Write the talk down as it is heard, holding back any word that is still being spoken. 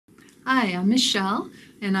Hi, I'm Michelle,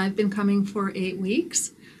 and I've been coming for 8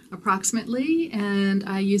 weeks approximately, and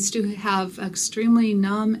I used to have extremely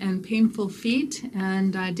numb and painful feet,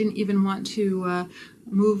 and I didn't even want to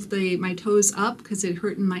move my toes up because it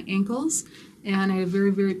hurt in my ankles, and I had a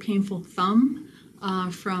very, very painful thumb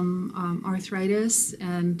from arthritis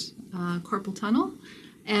and carpal tunnel.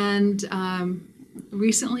 And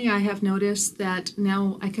recently I have noticed that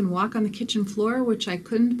now I can walk on the kitchen floor, which I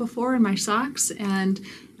couldn't before in my socks, and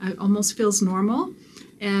it almost feels normal.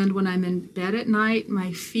 And when I'm in bed at night,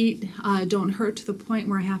 my feet don't hurt to the point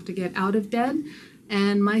where I have to get out of bed.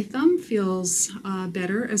 And my thumb feels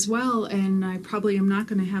better as well, and I probably am not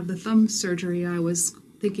going to have the thumb surgery I was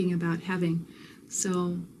thinking about having.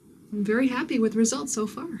 So I'm very happy with results so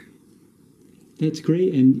far. That's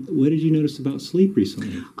great. And what did you notice about sleep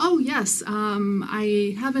recently? Oh, yes.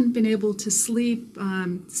 I haven't been able to sleep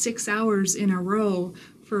 6 hours in a row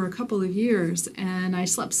for a couple of years. And I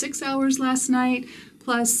slept 6 hours last night.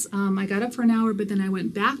 Plus, I got up for an hour, but then I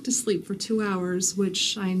went back to sleep for 2 hours,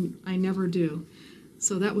 which I never do.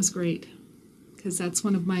 So that was great, because that's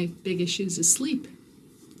one of my big issues is sleep.